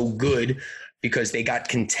so good because they got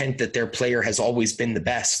content that their player has always been the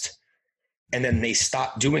best. And then they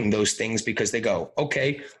stop doing those things because they go,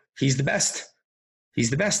 okay, he's the best. He's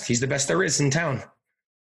the best. He's the best there is in town.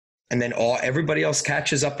 And then everybody else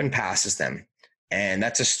catches up and passes them. And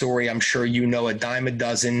that's a story I'm sure a dime a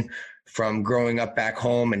dozen from growing up back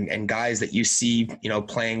home and guys that you see,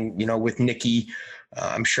 playing, with Nicky.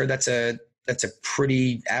 I'm sure that's a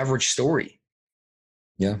pretty average story.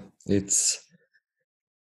 Yeah, it's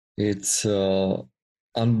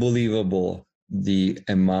unbelievable the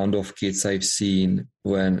amount of kids I've seen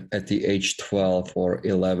when at the age 12 or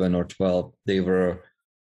 11 or 12, they were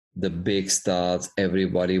the big stars.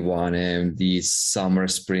 Everybody won him. These summer,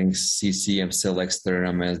 spring CCM selects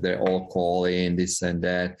tournaments, they're all calling this and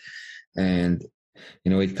that. And,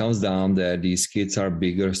 it comes down that these kids are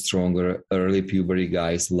bigger, stronger, early puberty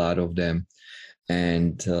guys, a lot of them.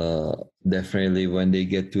 And definitely when they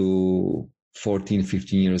get to 14,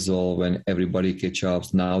 15 years old, when everybody catch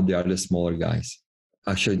up, now they are the smaller guys.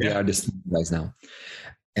 Actually, they are the smaller guys now.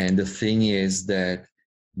 And the thing is that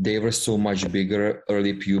they were so much bigger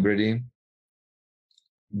early puberty.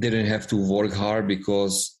 They didn't have to work hard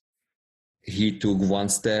because he took one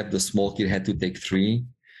step. The small kid had to take three.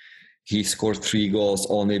 He scored 3 goals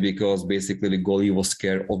only because basically the goalie was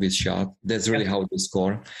scared of his shot. That's really how they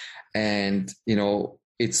score. And,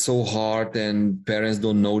 it's so hard and parents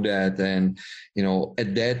don't know that. And,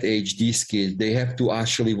 at that age, these kids, they have to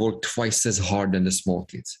actually work twice as hard than the small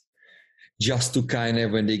kids. Just to kind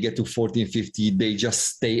of, when they get to 14, 15, they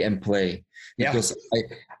just stay and play. Because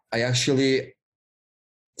I actually,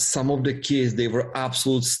 some of the kids, they were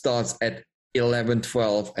absolute studs at 11,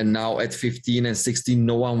 12, and now at 15 and 16,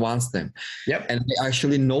 no one wants them. Yep. And they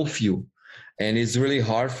actually know few. And it's really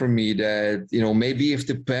hard for me that, maybe if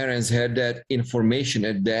the parents had that information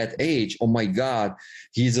at that age, oh my God,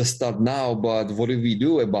 he's a stud now, but what do we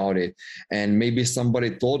do about it? And maybe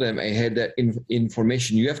somebody told them, I had that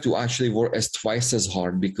information. You have to actually work twice as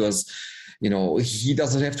hard because, he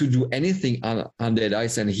doesn't have to do anything on that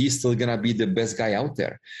ice and he's still going to be the best guy out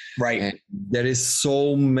there. Right. And there is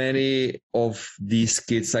so many of these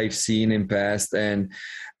kids I've seen in past and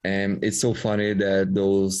it's so funny that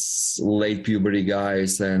those late puberty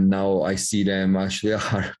guys, and now I see them actually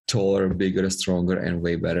are taller, bigger, stronger, and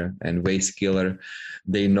way better and way skiller.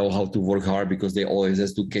 They know how to work hard because they always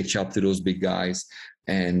have to catch up to those big guys,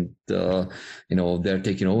 and they're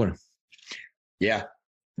taking over. Yeah.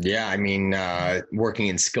 I mean, working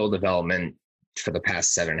in skill development for the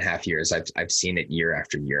past 7.5 years, I've seen it year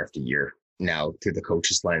after year after year now through the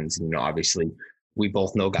coach's lens. And, obviously, we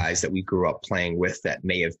both know guys that we grew up playing with that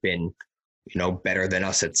may have been, better than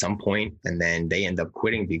us at some point, and then they end up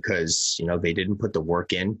quitting because, they didn't put the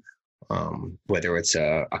work in, whether it's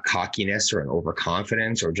a cockiness or an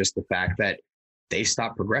overconfidence or just the fact that they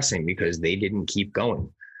stopped progressing because they didn't keep going.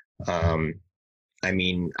 I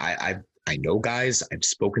mean, I know guys, I've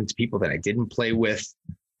spoken to people that I didn't play with,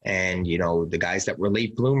 and, the guys that were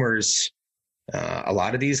late bloomers, a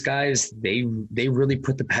lot of these guys, they really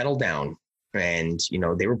put the pedal down. And,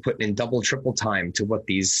 they were putting in double, triple time to what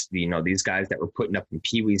these guys that were putting up in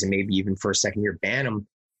Pee-wees and maybe even first, second year Bantam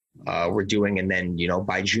were doing. And then,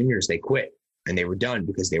 by juniors, they quit and they were done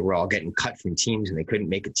because they were all getting cut from teams and they couldn't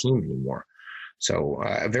make a team anymore. So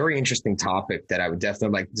a very interesting topic that I would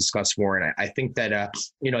definitely like to discuss more. And I think that,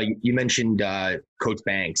 you mentioned Coach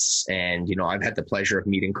Banks, and, I've had the pleasure of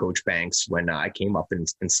meeting Coach Banks when I came up and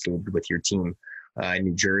skated with your team in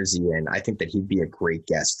New Jersey. And I think that he'd be a great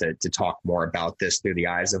guest to talk more about this through the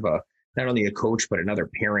eyes of not only a coach, but another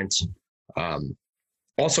parent.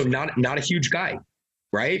 Also not a huge guy,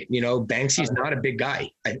 right? Banksy's not a big guy.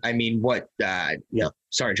 I mean, what,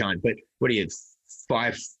 sorry, John, but what are you,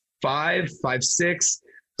 5'5", 5'6"?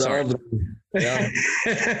 Sorry. Yeah.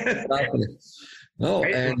 No,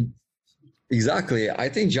 right? And exactly. I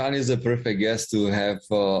think John is a perfect guest to have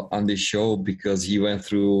on the show because he went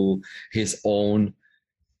through his own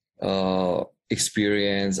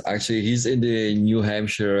experience. Actually, he's in the New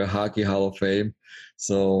Hampshire Hockey Hall of Fame,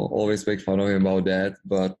 so always make fun of him about that.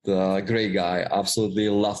 But great guy. Absolutely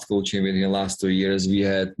loved coaching with him the last 2 years. We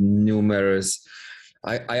had numerous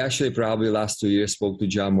I actually probably last 2 years spoke to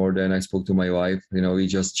John more than I spoke to my wife. We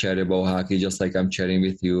just chat about hockey, just like I'm chatting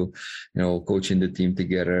with you, coaching the team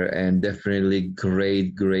together, and definitely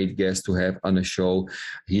great guest to have on the show.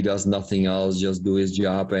 He does nothing else, just do his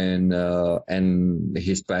job, and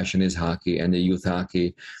his passion is hockey and the youth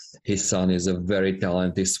hockey. His son is a very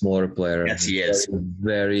talented, smaller player. Yes, he is.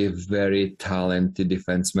 Very, very talented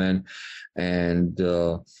defenseman. And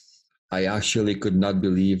I actually could not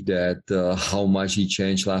believe that how much he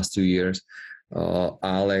changed last 2 years.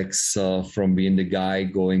 Alex, from being the guy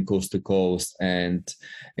going coast to coast, and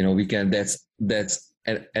that's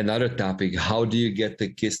another topic. How do you get the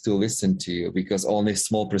kids to listen to you? Because only a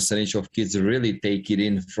small percentage of kids really take it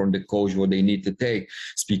in from the coach what they need to take.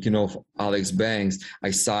 Speaking of Alex Banks,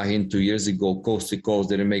 I saw him 2 years ago, coast to coast,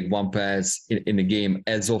 didn't make one pass in the game.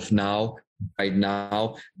 As of now, right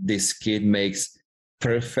now, this kid makes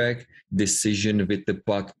perfect decision with the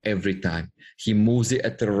puck every time. He moves it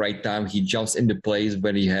at the right time. He jumps into place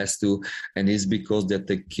when he has to, and it's because that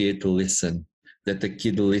the kid listen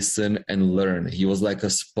and learn. He was like a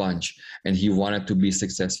sponge, and he wanted to be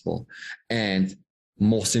successful. And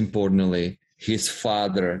most importantly, his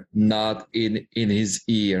father, not in his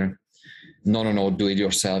ear, no, do it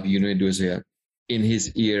yourself, you need to do it in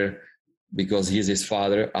his ear, because he's his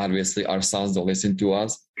father. Obviously, our sons don't listen to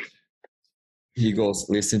us. He goes,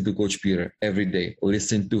 listen to Coach Peter every day.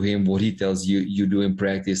 Listen to him, what he tells you, you do in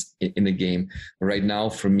practice in the game. Right now,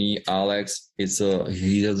 for me, Alex,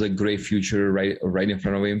 he has a great future right in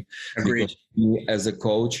front of him. Agreed. Because he, as a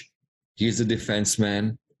coach, he's a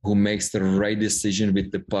defenseman who makes the right decision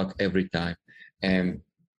with the puck every time. And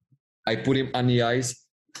I put him on the ice.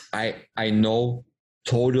 I know,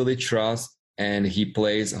 totally trust, and he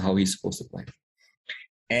plays how he's supposed to play.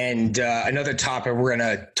 And another topic we're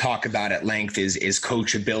going to talk about at length is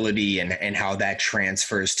coachability and how that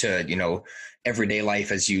transfers to, everyday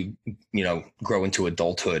life as you grow into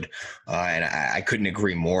adulthood. And I couldn't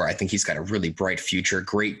agree more. I think he's got a really bright future,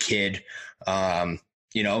 great kid.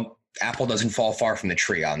 Apple doesn't fall far from the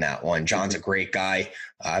tree on that one. John's a great guy.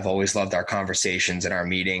 I've always loved our conversations and our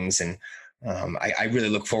meetings. And I really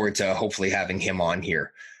look forward to hopefully having him on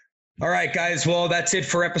here. All right, guys. Well, that's it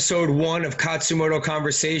for episode 1 of Katsumoto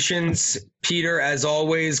Conversations. Peter, as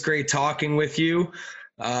always, great talking with you.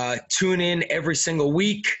 Tune in every single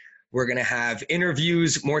week. We're going to have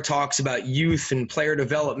interviews, more talks about youth and player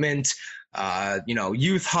development,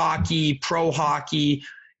 youth hockey, pro hockey.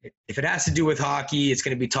 If it has to do with hockey, it's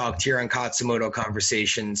going to be talked here on Katsumoto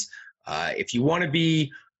Conversations. If you want to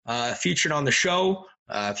be featured on the show,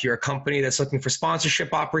 if you're a company that's looking for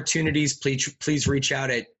sponsorship opportunities, please reach out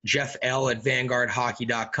at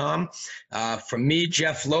jeffl@vanguardhockey.com. From me,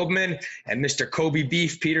 Jeff Lobman, and Mr. Kobe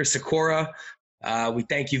Beef, Peter Sykora, we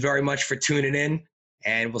thank you very much for tuning in,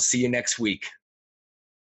 and we'll see you next week.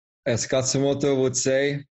 As Katsumoto would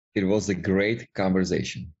say, it was a great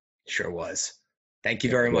conversation. Sure was. Thank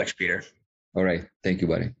you very much, Peter. All right. Thank you,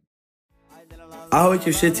 buddy.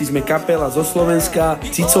 Ahojte všetci, sme kapela zo Slovenska,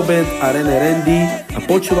 Cico Band a René Randy a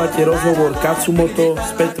počúvate rozhovor Katsumoto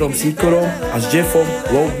s Petrom Sykorom a s Jeffom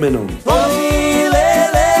Lobmanom.